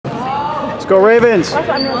Go Ravens! That's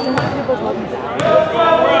what I mean, some people told me that.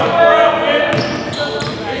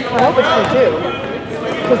 I hope it's true too.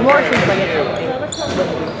 Because Morris is like it's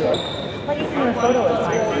like even the photo is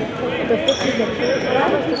fine. The 50 pictures.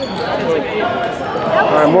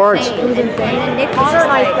 Alright, Morris. It was insane. Connor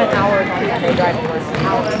and I spent hours on that day driving around.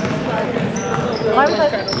 Hours. I was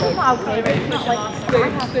like, I'm okay. Like,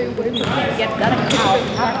 I have to get that out.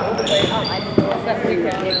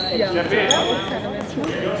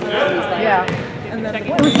 Yeah. And then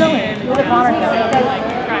it was brilliant. It was a Connor film.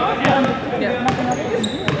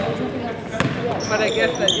 But I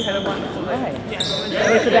guess that you had a wonderful day. Yeah.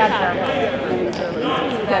 It was a bad term.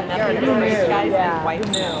 That nothing to race guys and white. I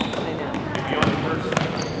know.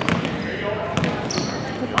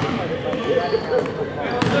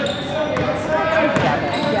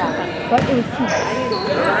 Yeah, but it was too much.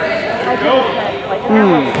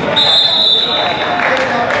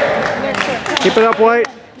 Keep it up, White.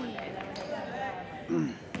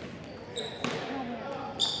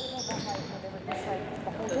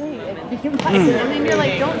 And then you're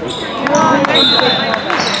like, don't take your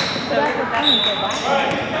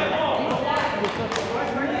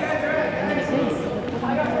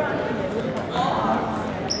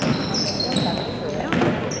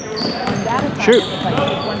Shoot.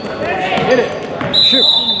 Hit it. Shoot.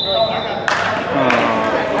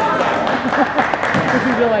 Did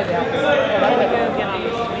you realize that?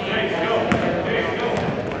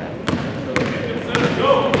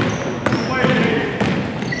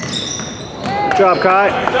 Good job, Kai.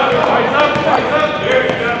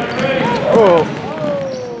 Oh.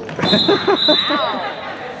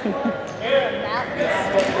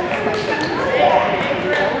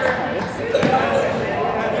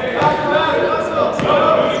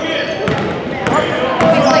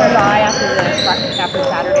 After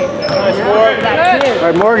Saturday. Nice, all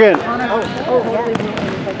right, Morgan. Oh, yeah.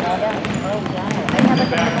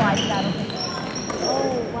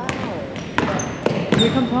 He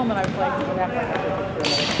comes home and I was like, what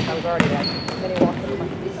happened? I was already there. Then he walked in and I'm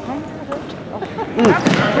like,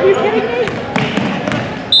 are you kidding me?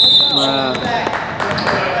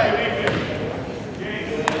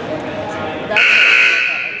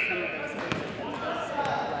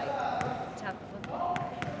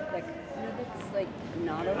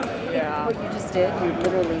 What you just did, you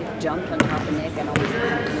literally jumped on top of Nick and almost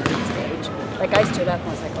went to the stage. Like I stood up and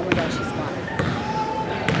was like, oh my gosh, she's gone.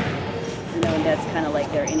 You know, and that's kind of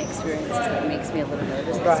like their inexperiences that makes me a little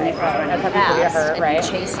nervous. Because Nick was running fast and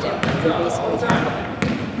chased him and basically tackled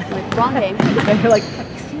him. I'm like, wrong game. And you're like,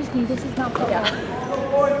 excuse me, this is not football.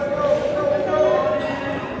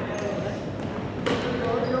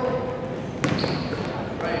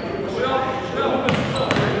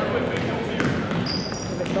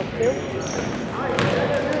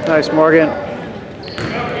 Nice, Morgan. All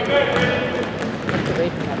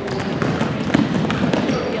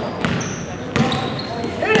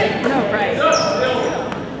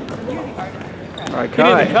right,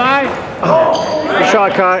 Kai. Oh, good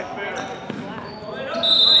shot, Kai.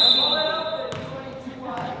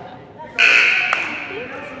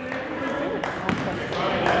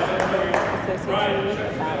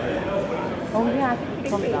 Oh yeah, I think you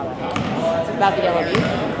told me about it. About the yellow beef.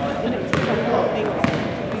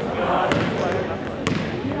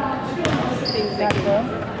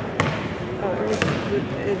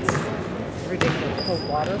 It's ridiculous. Cold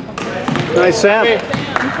water. Nice, Sam.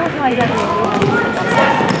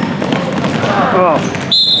 Oh,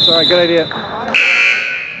 sorry, good idea.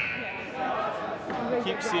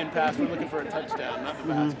 Keep seeing pass. We're looking for a touchdown, not the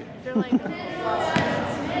basket.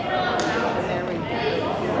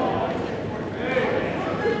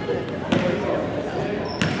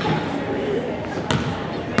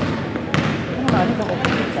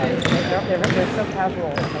 They're so casual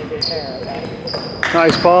when they do hair.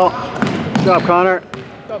 Nice, Paul. Good job, Connor.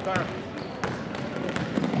 Go, Connor.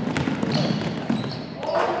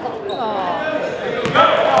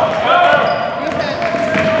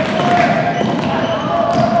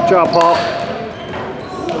 Good job, Paul.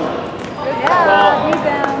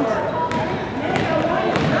 Rebound.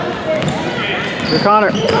 Good,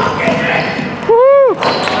 Connor. Woo!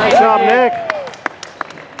 Nice job, Nick.